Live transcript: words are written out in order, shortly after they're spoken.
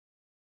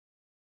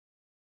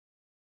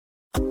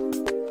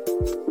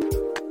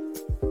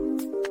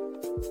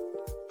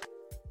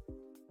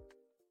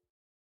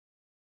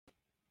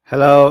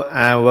Hello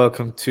and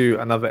welcome to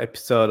another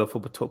episode of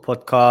Football Talk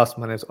Podcast.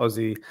 My name is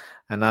Ozzy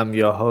and I'm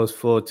your host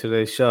for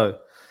today's show.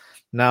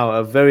 Now,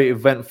 a very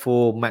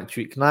eventful match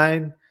week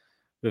 9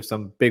 with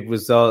some big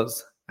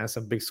results and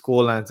some big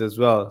scorelines as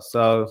well.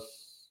 So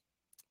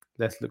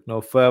let's look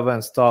no further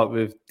and start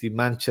with the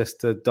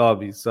Manchester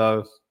derby.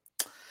 So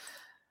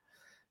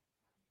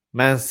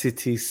Man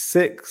City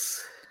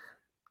 6,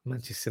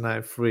 Manchester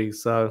United 3.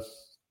 So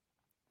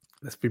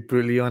let's be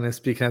brutally honest,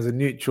 speaking as a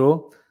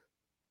neutral,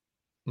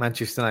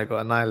 Manchester United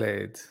got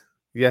annihilated.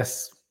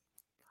 Yes,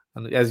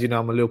 and as you know,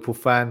 I'm a Liverpool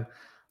fan.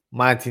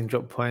 My team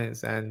dropped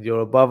points and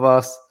you're above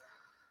us.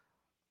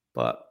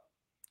 But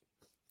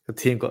the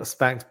team got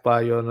spanked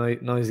by your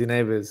noisy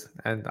neighbours.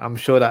 And I'm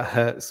sure that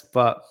hurts,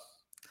 but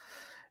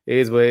it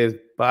is what it is.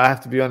 But I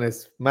have to be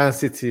honest, Man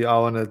City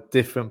are on a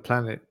different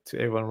planet to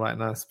everyone right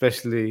now,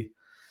 especially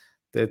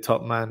their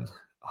top man,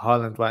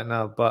 Haaland, right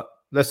now. But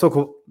let's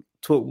talk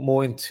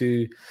more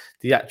into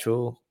the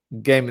actual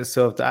game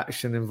itself, the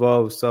action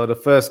involved. So the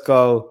first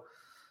goal,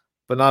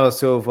 Bernardo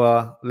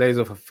Silva lays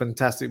off a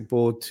fantastic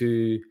ball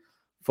to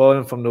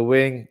Foden from the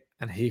wing,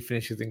 and he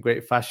finishes in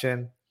great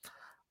fashion.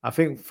 I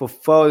think for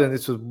Foden,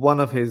 this was one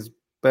of his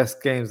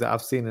best games that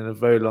I've seen in a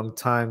very long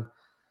time.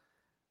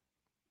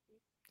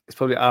 It's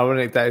probably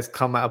ironic that it's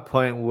come at a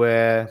point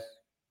where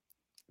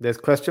there's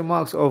question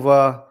marks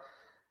over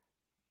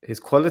his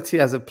quality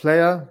as a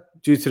player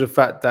due to the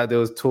fact that there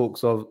was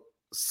talks of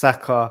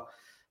Saka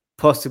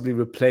possibly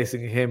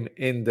replacing him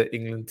in the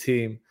England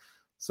team.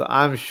 So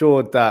I'm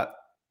sure that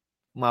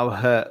might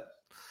have hurt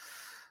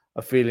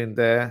a feeling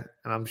there.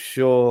 And I'm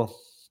sure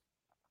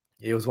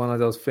it was one of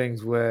those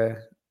things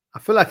where I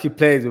feel like he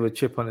played with a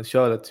chip on his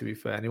shoulder, to be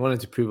fair, and he wanted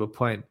to prove a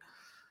point.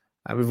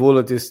 And with all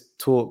of this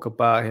talk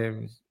about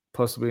him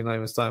possibly not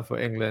even starting for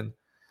England,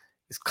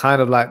 it's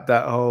kind of like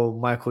that whole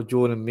Michael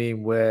Jordan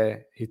meme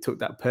where he took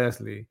that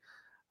personally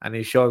and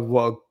he showed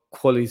what a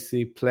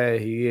quality player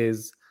he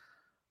is.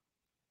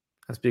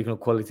 And speaking of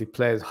quality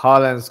players,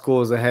 Haaland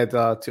scores a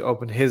header to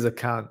open his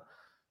account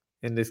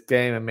in this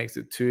game and makes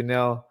it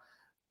 2-0.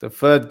 The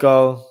third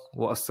goal,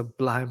 what a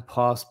sublime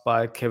pass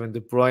by Kevin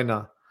De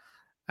Bruyne.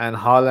 And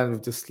Haaland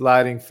with the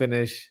sliding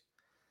finish.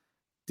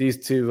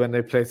 These two, when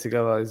they play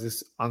together, is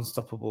just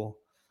unstoppable.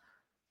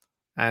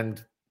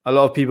 And a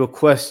lot of people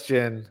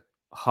question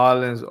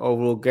Haaland's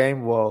overall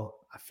game. Well,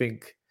 I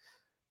think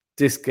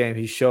this game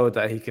he showed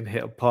that he can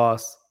hit a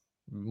pass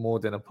more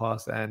than a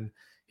pass. And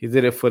he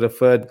did it for the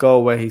third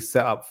goal where he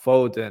set up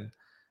Foden.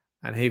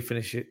 And he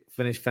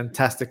finished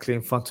fantastically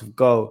in front of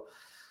goal.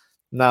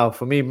 Now,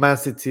 for me, Man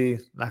City,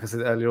 like I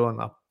said earlier on,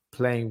 are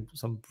playing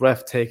some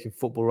breathtaking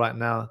football right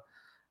now.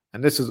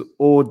 And this was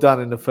all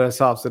done in the first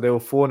half. So they were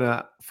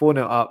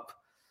 4-0 up.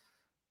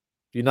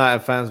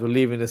 United fans were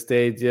leaving the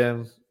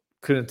stadium,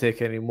 couldn't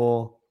take any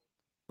more.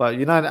 But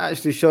United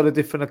actually showed a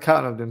different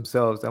account of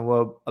themselves and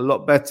were a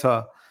lot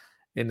better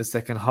in the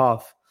second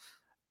half.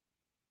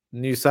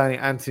 New signing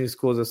Antony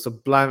scores a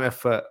sublime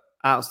effort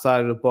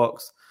outside of the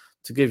box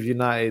to give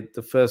United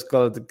the first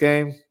goal of the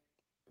game.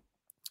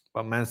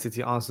 But Man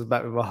City answers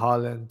back with a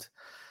Haaland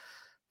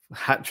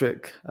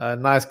hat-trick. A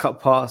nice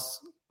cut pass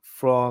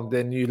from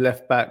their new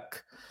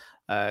left-back,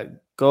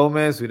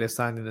 Gomez, who they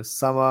signed in the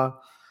summer.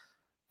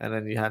 And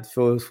then you had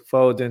Phil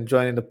Foden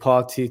joining the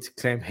party to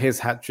claim his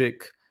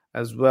hat-trick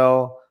as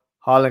well.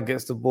 Haaland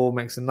gets the ball,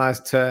 makes a nice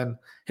turn,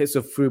 hits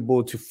a through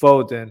ball to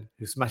Foden,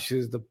 who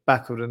smashes the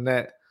back of the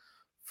net.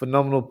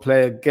 Phenomenal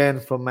play again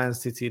from Man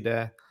City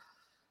there.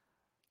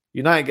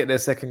 United get their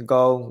second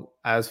goal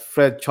as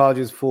Fred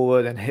charges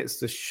forward and hits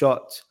the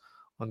shot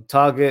on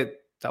target.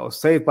 That was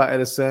saved by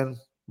Ederson,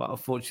 but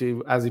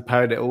unfortunately, as he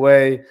parried it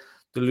away,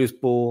 the loose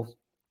ball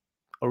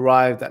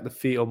arrived at the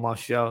feet of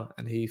Martial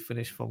and he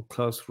finished from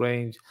close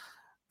range.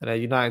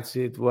 And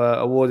United were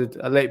awarded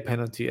a late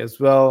penalty as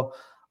well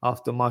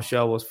after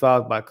Martial was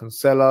fouled by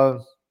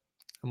Cancelo.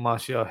 And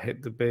Martial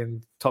hit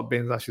the top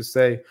bins, I should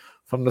say,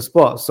 from the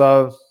spot.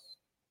 So,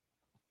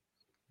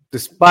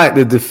 despite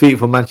the defeat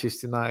for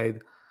Manchester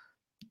United,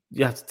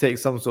 you have to take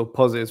some sort of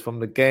positives from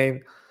the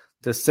game.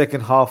 The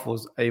second half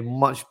was a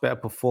much better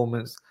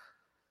performance.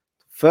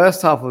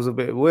 First half was a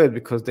bit weird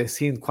because they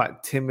seemed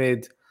quite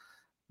timid,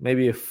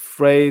 maybe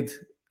afraid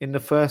in the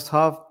first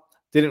half.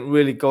 Didn't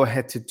really go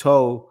head to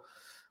toe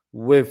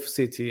with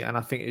City, and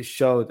I think it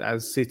showed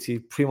as City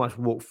pretty much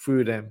walked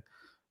through them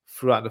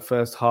throughout the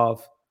first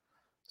half.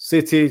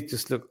 City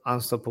just looked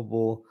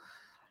unstoppable.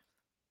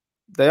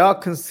 They are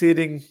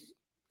conceding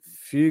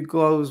few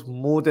goals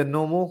more than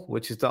normal,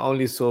 which is the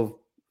only sort of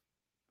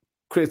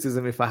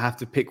criticism if I have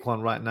to pick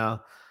one right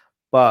now.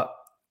 But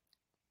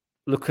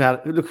look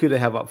who they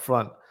have up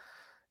front.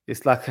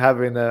 It's like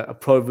having a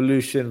Pro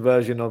Evolution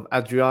version of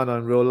Adriano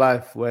in real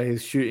life where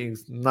his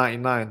shooting's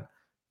 99.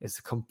 It's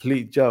a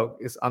complete joke.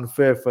 It's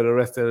unfair for the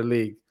rest of the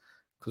league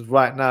because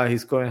right now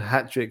he's scoring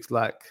hat-tricks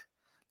like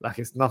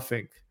it's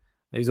nothing.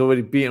 He's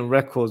already beaten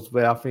records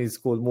where I think he's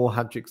scored more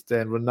hat-tricks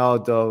than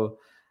Ronaldo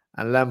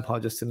and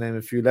Lampard, just to name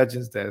a few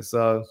legends there.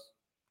 So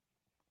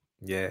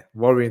Yeah,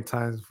 worrying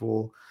times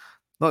for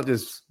not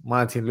just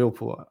my team,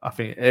 Liverpool. I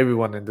think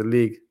everyone in the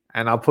league,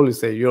 and I'll probably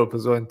say Europe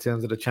as well in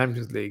terms of the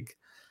Champions League.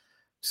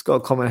 Just got a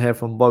comment here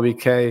from Bobby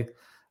K.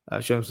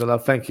 Showing some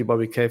love. Thank you,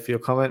 Bobby K, for your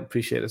comment.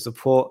 Appreciate the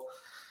support.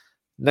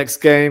 Next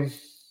game,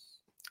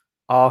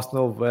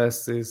 Arsenal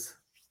versus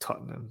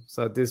Tottenham.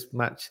 So this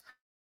match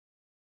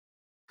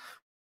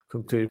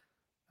concluded.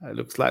 It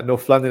looks like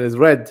North London is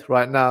red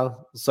right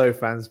now. Sorry,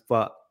 fans,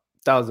 but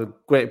that was a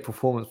great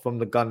performance from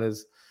the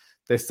Gunners.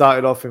 They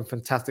started off in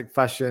fantastic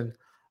fashion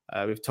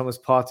with Thomas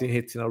Partey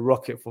hitting a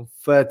rocket from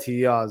 30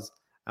 yards.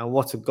 And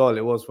what a goal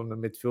it was from the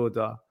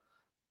midfielder.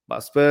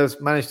 But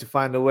Spurs managed to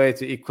find a way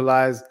to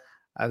equalise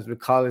as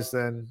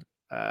Richarlison,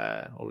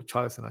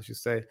 I should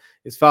say,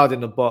 is fouled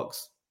in the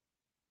box.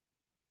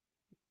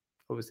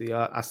 Obviously,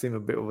 I seem a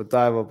bit of a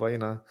diver,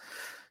 but,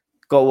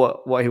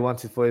 got what he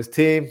wanted for his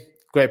team.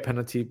 Great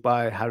penalty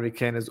by Harry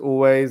Kane as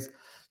always.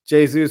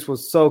 Jesus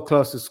was so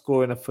close to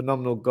scoring a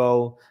phenomenal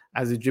goal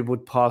as he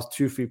dribbled past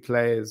 2-3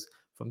 players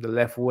from the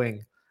left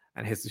wing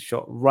and hits the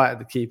shot right at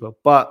the keeper.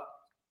 But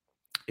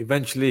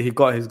eventually he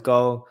got his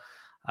goal.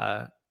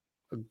 A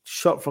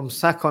shot from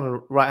Saka on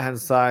the right-hand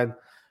side,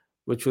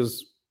 which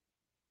was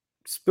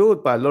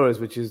spilled by Lloris,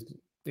 which is,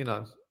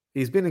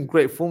 he's been in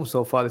great form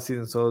so far this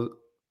season. So a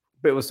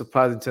bit of a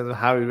surprise in terms of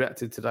how he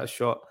reacted to that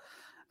shot.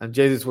 And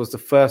Jesus was the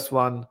first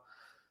one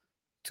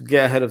to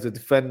get ahead of the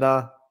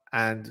defender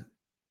and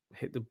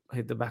hit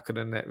the back of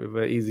the net with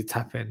an easy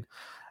tap in.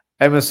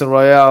 Emerson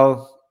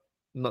Royale,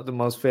 not the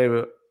most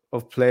favourite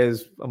of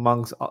players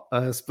amongst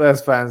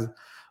Spurs fans,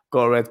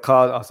 got a red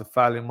card after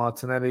fouling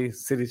Martinelli.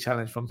 Silly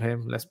challenge from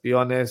him, let's be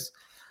honest.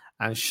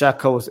 And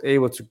Xhaka was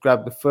able to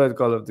grab the third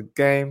goal of the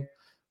game.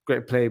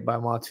 Great play by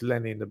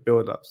Martinelli in the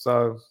build-up.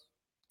 So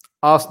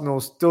Arsenal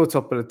still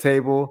top of the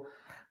table.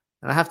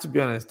 And I have to be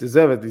honest,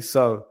 deservedly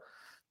so.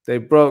 They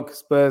broke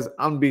Spurs'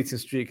 unbeaten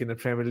streak in the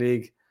Premier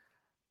League.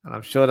 And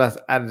I'm sure that's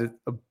added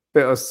a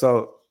bit of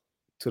salt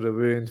to the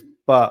wound.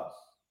 But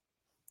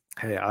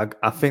hey,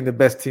 I think the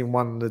best team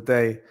won the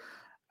day.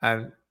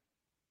 And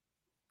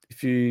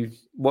if you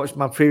watched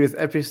my previous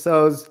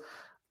episodes,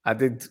 I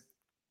did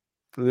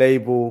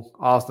label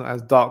Arsenal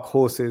as dark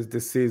horses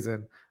this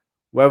season.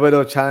 Whether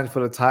they'll challenge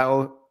for the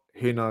title,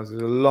 who knows?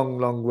 There's a long,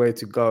 long way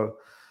to go.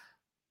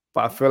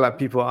 But I feel like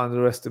people are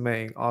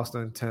underestimating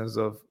Arsenal in terms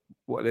of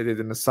what they did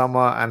in the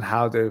summer and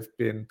how they've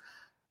been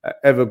an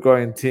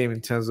ever-growing team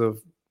in terms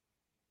of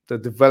the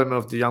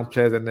development of the young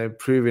players, and they're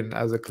improving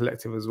as a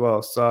collective as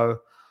well. So,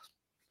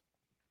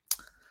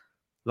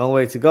 long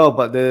way to go,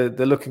 but they're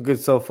looking good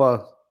so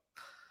far.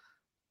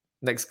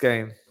 Next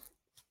game.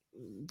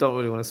 Don't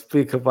really want to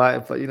speak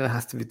about it, but, it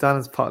has to be done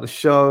as part of the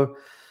show.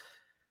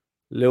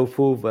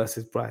 Liverpool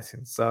versus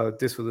Brighton. So,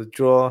 this was a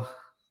draw.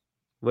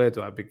 Where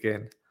do I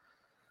begin?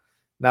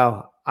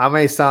 Now, I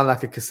may sound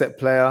like a cassette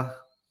player,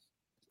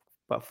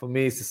 but for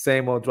me, it's the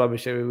same old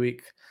rubbish every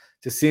week.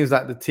 Just seems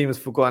like the team has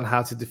forgotten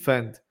how to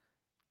defend.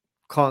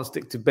 Can't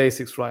stick to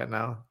basics right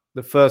now.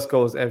 The first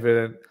goal is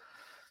evident.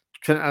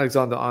 Trent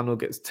Alexander-Arnold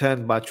gets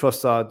turned by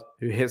Trossard,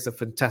 who hits a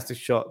fantastic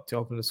shot to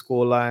open the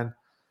scoreline.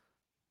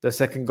 The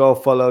second goal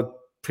followed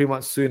pretty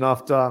much soon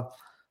after.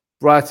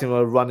 Brighton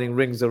were running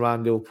rings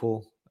around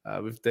Liverpool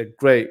with their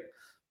great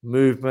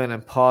movement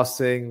and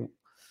passing.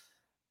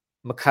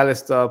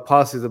 McAllister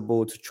passes the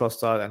ball to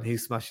Trossard and he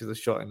smashes a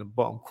shot in the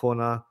bottom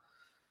corner.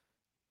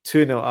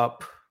 2-0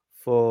 up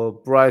for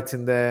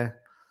Brighton there.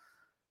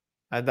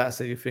 And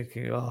that's it. You're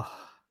thinking,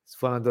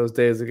 it's one of those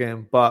days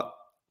again. But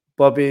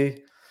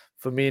Bobby,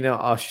 Firmino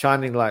are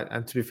shining light.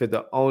 And to be fair,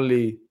 the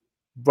only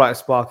bright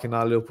spark in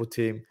our Liverpool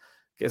team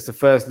gets the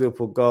first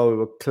Liverpool goal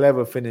with a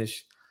clever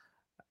finish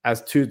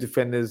as two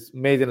defenders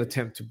made an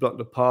attempt to block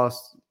the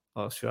pass,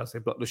 or should I say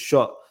block the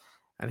shot,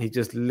 and he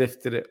just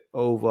lifted it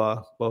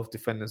over both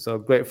defenders. So a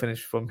great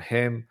finish from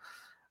him.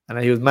 And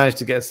he was managed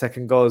to get a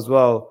second goal as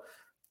well,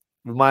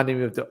 reminding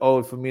me of the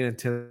old Firmino in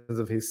terms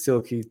of his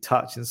silky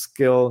touch and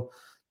skill,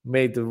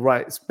 made the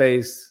right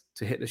space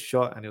to hit the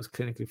shot, and it was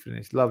clinically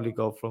finished. Lovely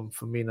goal from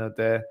Firmino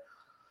there.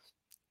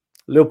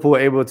 Liverpool were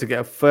able to get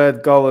a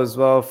third goal as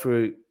well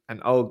through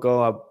an old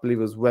goal, I believe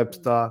it was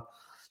Webster.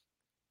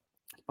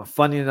 But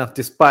funny enough,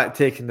 despite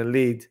taking the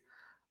lead,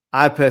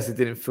 I personally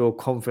didn't feel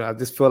confident. I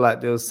just feel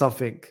like there was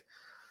something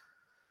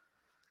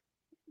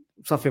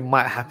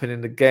might happen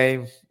in the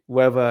game,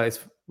 whether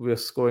we're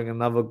scoring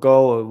another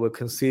goal or we're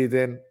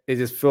conceding. It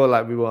just felt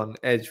like we were on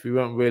edge. We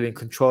weren't really in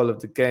control of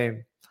the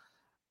game.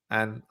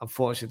 And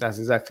unfortunately, that's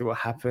exactly what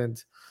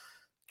happened.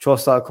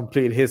 Trossard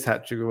completed his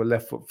hat-trick with a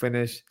left foot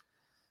finish.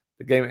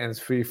 The game ends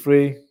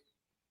 3-3.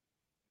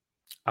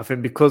 I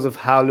think because of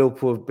how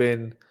Liverpool have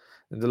been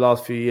in the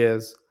last few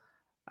years,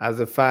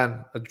 as a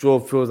fan, a draw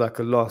feels like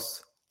a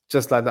loss,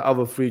 just like the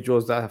other 3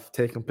 draws that have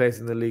taken place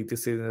in the league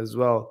this season as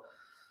well.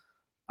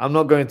 I'm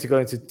not going to go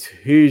into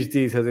huge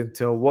details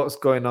into what's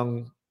going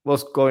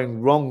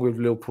wrong with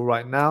Liverpool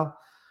right now,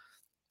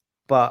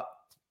 but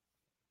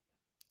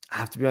I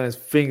have to be honest,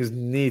 things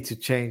need to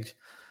change.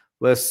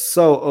 We're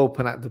so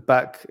open at the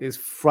back. It's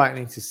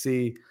frightening to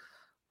see.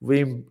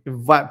 We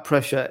invite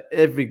pressure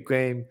every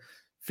game.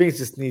 Things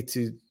just need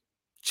to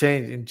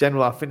change in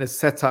general. I think the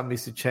setup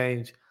needs to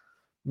change.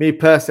 Me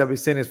personally, I've been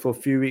saying this for a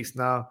few weeks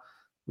now.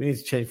 We need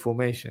to change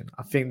formation.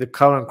 I think the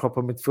current crop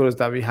of midfielders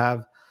that we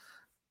have,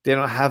 they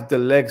don't have the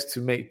legs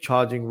to make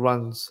charging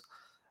runs,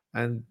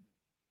 and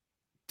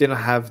they don't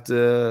have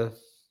the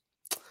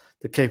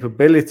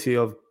capability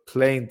of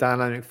playing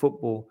dynamic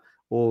football,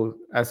 or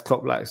as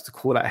Klopp likes to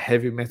call that,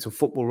 heavy metal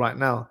football right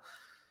now.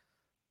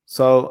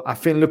 So I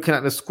think looking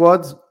at the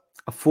squad,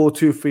 a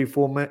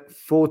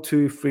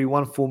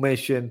 4-2-3-1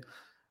 formation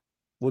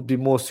would be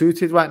more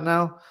suited right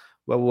now,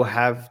 where we'll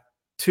have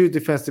two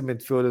defensive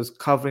midfielders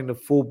covering the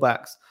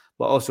fullbacks,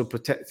 but also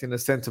protecting the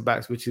centre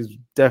backs, which is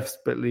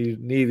desperately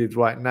needed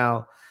right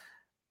now.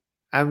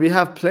 And we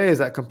have players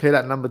that can play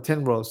that number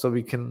 10 role, so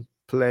we can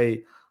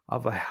play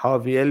either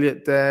Harvey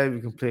Elliott there, we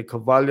can play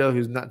Carvalho,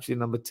 who's naturally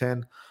number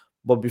 10.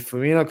 Bobby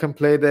Firmino can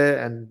play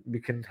there, and we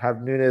can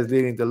have Nunez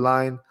leading the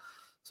line.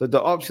 So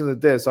the options are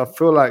there. So I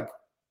feel like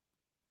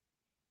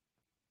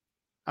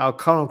our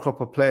current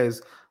crop of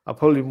players are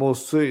probably more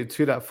suited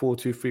to that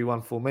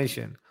 4-2-3-1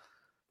 formation.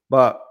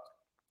 But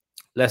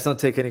let's not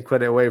take any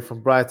credit away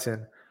from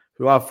Brighton,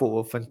 who I thought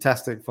were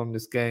fantastic from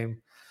this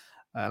game.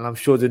 And I'm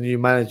sure the new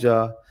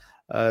manager,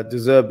 De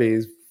Zerbi,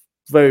 is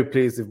very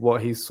pleased with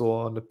what he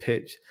saw on the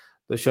pitch.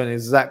 They're showing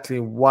exactly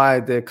why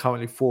they're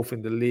currently fourth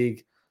in the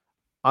league.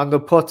 Under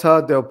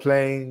Potter, they're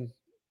playing,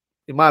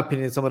 in my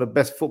opinion, some of the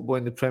best football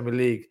in the Premier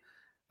League.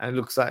 And it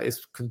looks like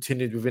it's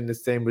continued within the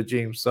same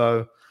regime.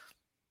 So,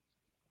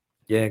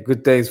 yeah,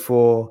 good days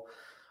for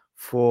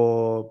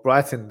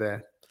Brighton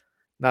there.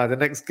 Now, the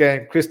next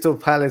game, Crystal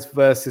Palace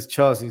versus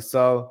Chelsea.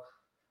 So,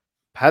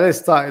 Palace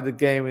started the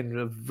game in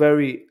a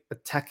very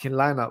attacking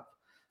lineup,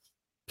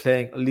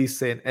 playing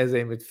Olise and Eze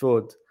in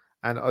midfield,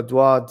 and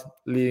Edouard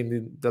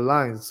leading the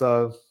line.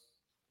 So,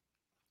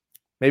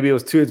 maybe it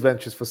was too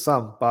adventurous for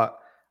some, but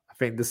I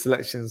think the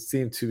selection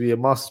seemed to be a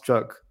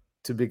masterstroke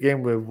to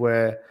begin with,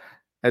 where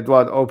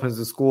Edouard opens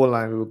the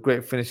scoreline with a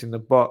great finish in the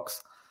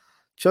box.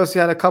 Chelsea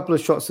had a couple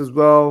of shots as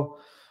well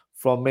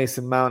from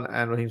Mason Mount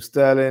and Raheem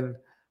Sterling,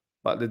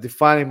 but the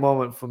defining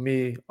moment for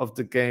me of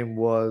the game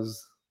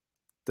was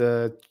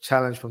the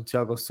challenge from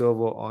Thiago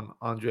Silva on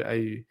Andre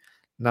Ayew.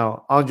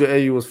 Now, Andre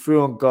Ayew was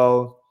through on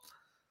goal.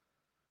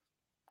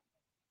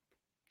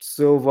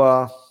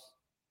 Silva,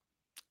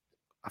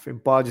 I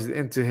think, barges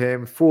into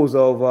him, falls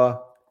over,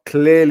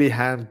 clearly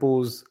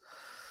handballs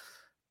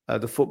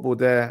the football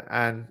there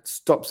and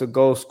stops a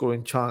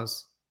goal-scoring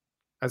chance,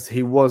 as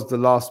he was the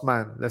last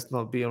man. Let's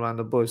not beat around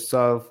the bush.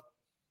 So,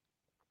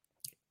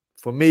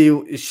 for me,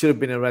 it should have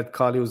been a red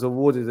card. He was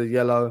awarded a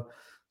yellow.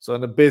 So,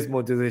 an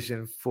abysmal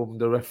decision from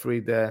the referee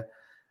there.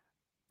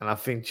 And I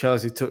think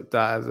Chelsea took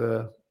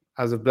that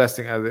as a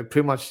blessing, as it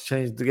pretty much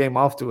changed the game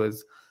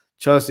afterwards.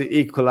 Chelsea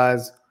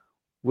equalised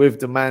with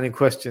the man in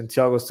question,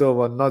 Thiago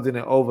Silva, nodding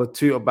it over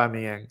to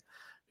Aubameyang,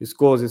 who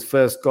scores his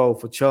first goal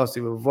for Chelsea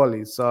with a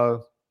volley.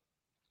 So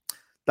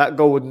that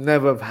goal would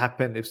never have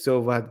happened if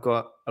Silva had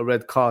got a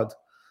red card.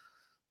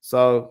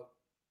 So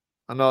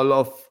I know a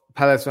lot of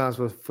Palace fans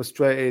were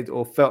frustrated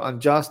or felt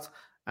unjust,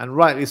 and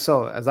rightly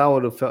so, as I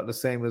would have felt the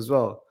same as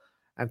well.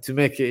 And to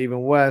make it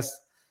even worse,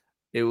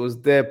 it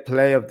was their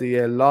player of the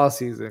year last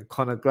season,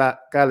 Conor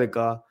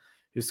Gallagher,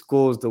 who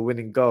scores the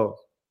winning goal.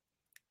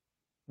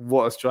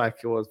 What a strike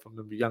it was from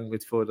the young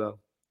midfielder.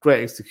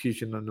 Great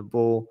execution on the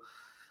ball.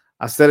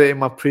 I said it in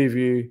my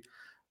preview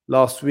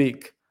last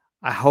week.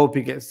 I hope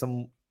he gets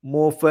some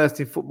more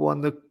first-team football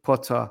under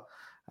Potter.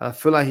 And I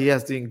feel like he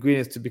has the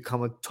ingredients to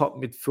become a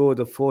top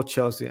midfielder for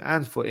Chelsea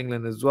and for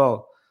England as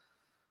well.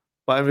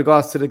 But in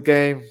regards to the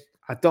game,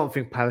 I don't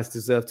think Palace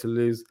deserved to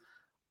lose.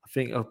 I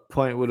think a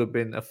point would have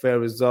been a fair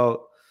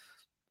result.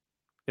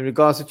 In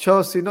regards to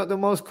Chelsea, not the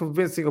most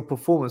convincing of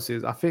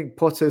performances. I think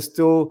Potter is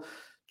still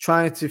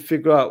trying to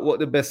figure out what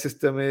the best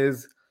system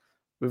is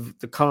with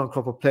the current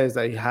crop of players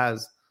that he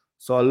has.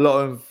 So a lot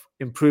of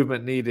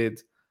improvement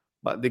needed,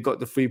 but they got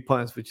the 3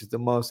 points, which is the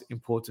most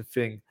important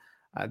thing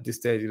at this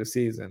stage of the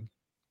season.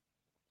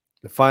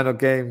 The final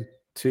game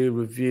to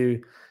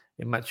review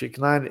in Match Week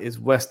 9 is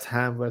West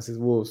Ham versus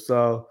Wolves.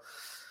 So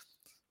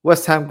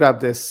West Ham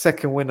grabbed their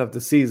second win of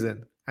the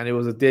season, and it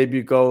was a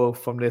debut goal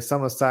from their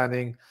summer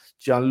signing,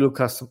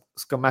 Gianluca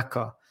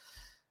Scamacca.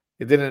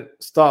 It didn't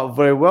start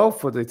very well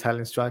for the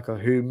Italian striker,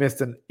 who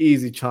missed an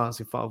easy chance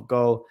in front of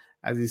goal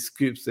as he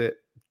scoops it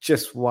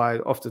just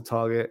wide off the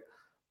target.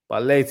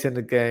 But later in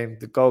the game,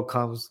 the goal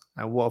comes,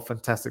 and what a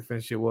fantastic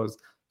finish it was.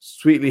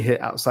 Sweetly hit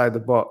outside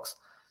the box.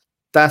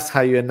 That's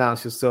how you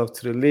announce yourself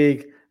to the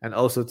league and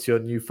also to your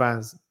new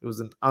fans. It was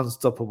an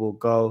unstoppable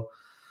goal.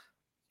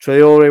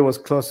 Traore was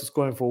close to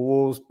scoring for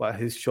Wolves, but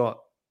his shot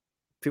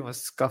pretty much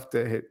scuffed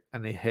it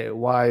and he hit it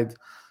wide.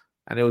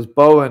 And it was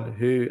Bowen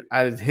who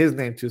added his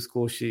name to the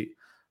score sheet.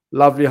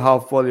 Lovely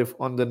half volley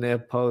on the near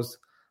post.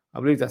 I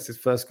believe that's his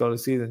first goal of the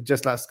season,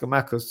 just like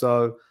Scamacca.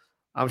 So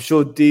I'm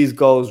sure these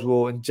goals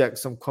will inject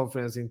some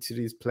confidence into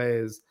these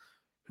players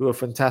who are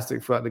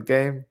fantastic throughout the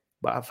game,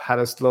 but have had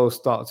a slow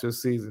start to the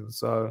season.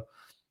 So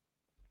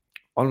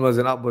onwards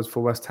and upwards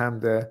for West Ham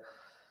there.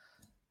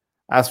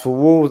 As for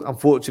Wolves,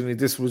 unfortunately,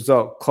 this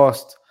result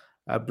cost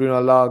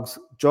Bruno Lage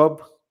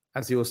job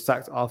as he was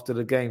sacked after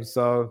the game.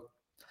 So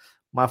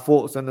my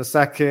thoughts on the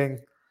sacking,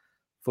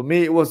 for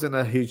me, it wasn't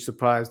a huge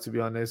surprise, to be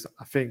honest.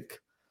 I think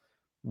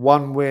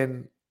one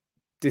win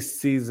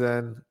this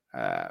season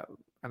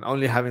and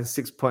only having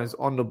 6 points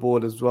on the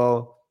board as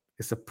well,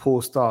 it's a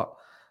poor start.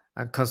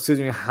 And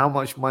considering how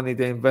much money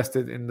they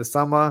invested in the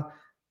summer,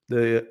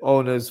 the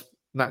owners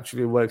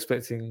naturally were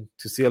expecting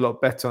to see a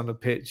lot better on the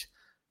pitch,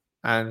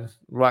 and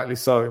rightly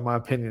so, in my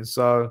opinion.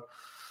 So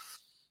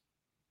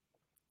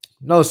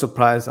no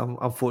surprise,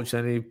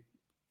 unfortunately.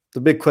 The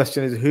big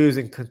question is who's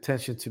in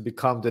contention to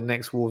become the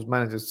next Wolves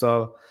manager.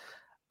 So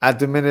at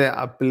the minute,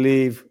 I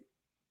believe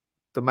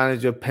the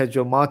manager,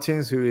 Pedro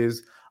Martins, who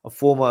is a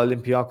former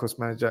Olympiacos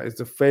manager, is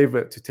the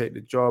favourite to take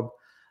the job.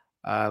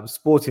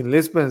 Sporting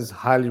Lisbon's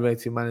highly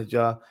rated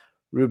manager,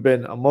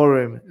 Ruben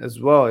Amorim,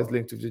 as well, is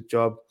linked with the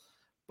job.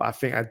 But I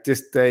think at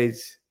this stage,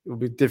 it will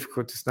be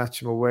difficult to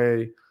snatch him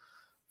away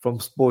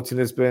from Sporting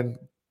Lisbon.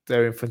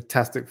 They're in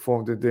fantastic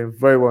form. They're doing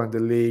very well in the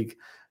league.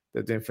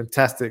 They're doing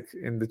fantastic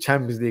in the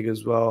Champions League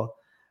as well.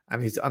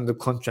 And he's under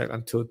contract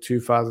until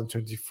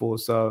 2024.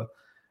 So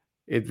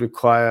it'd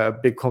require a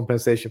big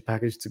compensation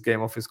package to get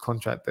him off his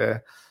contract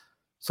there.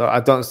 So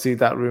I don't see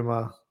that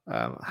rumour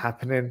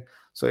happening.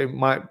 So it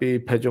might be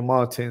Pedro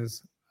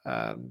Martins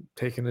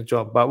taking the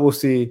job. But we'll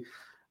see,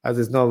 as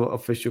there's no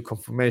official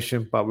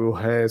confirmation. But we'll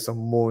hear some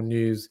more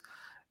news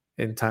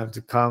in time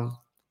to come.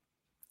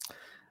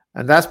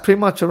 And that's pretty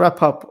much a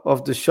wrap up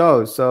of the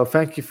show. So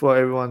thank you for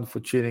everyone for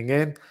tuning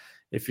in.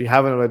 If you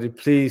haven't already,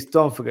 please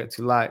don't forget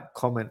to like,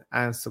 comment,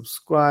 and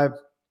subscribe.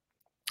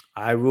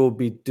 I will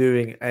be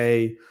doing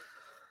a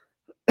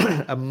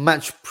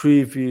match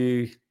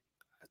preview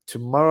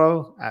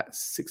tomorrow at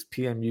 6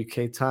 p.m.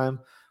 UK time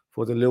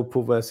for the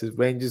Liverpool versus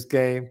Rangers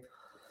game.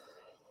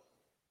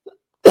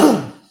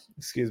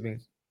 Excuse me.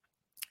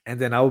 And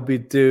then I will be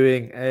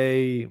doing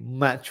a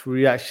match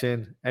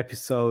reaction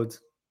episode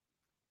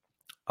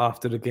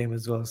after the game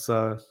as well.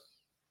 So,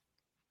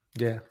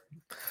 yeah,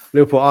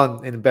 Liverpool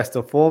aren't in the best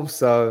of form,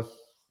 so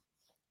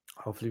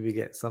hopefully we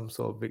get some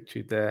sort of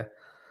victory there.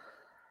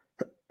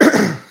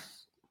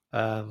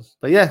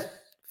 But yeah,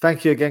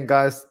 thank you again,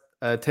 guys.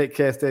 Take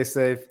care, stay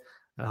safe,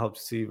 and I hope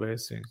to see you very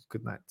soon.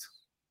 Good night.